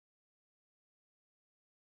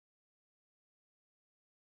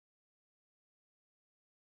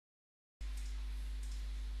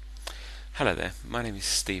Hello there, my name is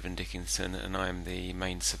Stephen Dickinson and I am the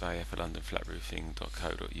main surveyor for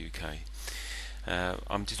londonflatroofing.co.uk.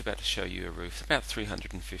 I'm just about to show you a roof about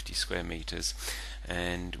 350 square metres,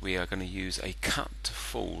 and we are going to use a cut to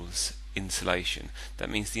falls insulation. That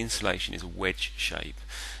means the insulation is a wedge shape,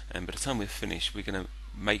 and by the time we're finished we're going to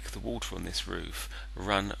make the water on this roof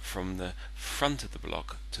run from the front of the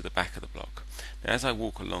block to the back of the block. Now, as I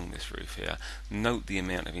walk along this roof here, note the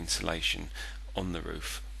amount of insulation on the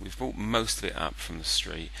roof. We've brought most of it up from the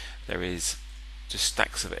street. There is just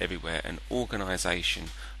stacks of it everywhere, and organisation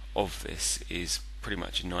of this is pretty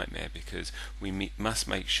much a nightmare because we must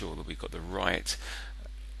make sure that we've got the right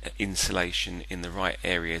insulation in the right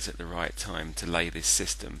areas at the right time to lay this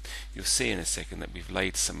system. You'll see in a second that we've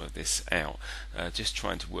laid some of this out, just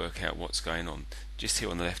trying to work out what's going on. Just here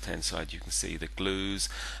on the left hand side you can see the glues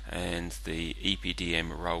and the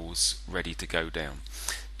EPDM rolls ready to go down.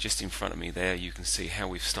 Just in front of me there you can see how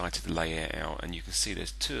we've started to lay it out, and you can see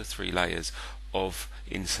there's 2 or 3 layers of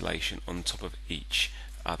insulation on top of each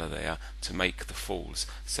other there to make the falls.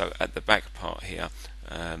 So at the back part here,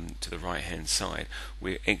 to the right hand side,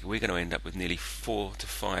 we're going to end up with nearly 4 to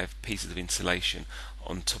 5 pieces of insulation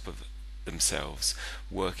on top of themselves,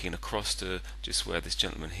 working across to just where this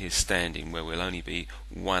gentleman here is standing, where will only be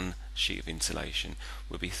one sheet of insulation.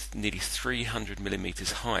 We'll be nearly 300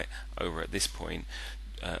 millimeters high over at this point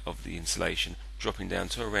of the insulation, dropping down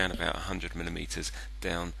to around about 100 millimeters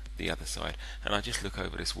down the other side. And I just look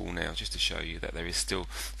over this wall now just to show you that there is still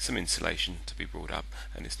some insulation to be brought up,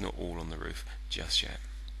 and it's not all on the roof just yet.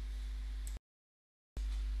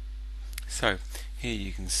 So here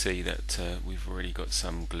you can see that we've already got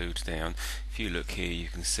some glued down. If you look here you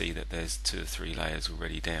can see that there's 2 or 3 layers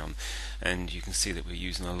already down, and you can see that we're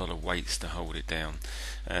using a lot of weights to hold it down.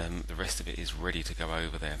 The rest of it is ready to go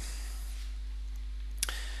over there.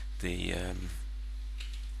 The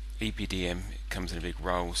EPDM comes in a big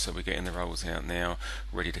roll, so we're getting the rolls out now,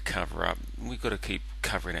 ready to cover up. We've got to keep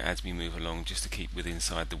covering it as we move along just to keep within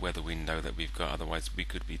inside the weather window that we've got, otherwise we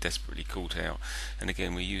could be desperately caught out. And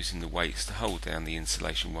again, we're using the weights to hold down the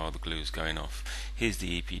insulation while the glue is going off. Here's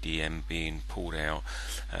the EPDM being pulled out,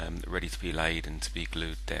 ready to be laid and to be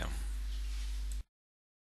glued down.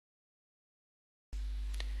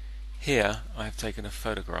 Here I've taken a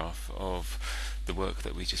photograph of the work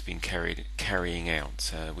that we've just been carrying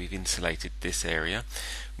out. We've insulated this area,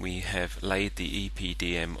 we have laid the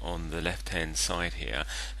EPDM on the left hand side here,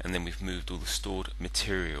 and then we've moved all the stored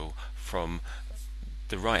material from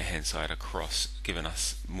the right hand side across, giving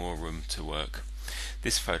us more room to work.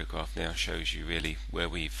 This photograph now shows you really where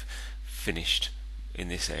we've finished in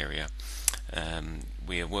this area.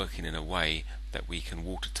 We are working in a way that we can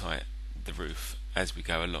watertight the roof as we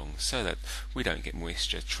go along, so that we don't get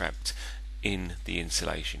moisture trapped in the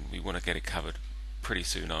insulation. We want to get it covered pretty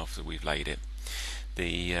soon after we've laid it.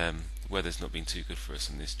 The weather's not been too good for us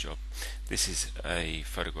on this job. This is a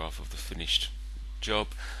photograph of the finished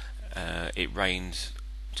job. It rained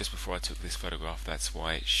just before I took this photograph, that's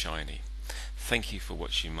why it's shiny. Thank you for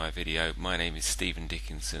watching my video. My name is Stephen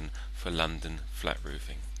Dickinson for London Flat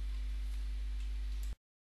Roofing.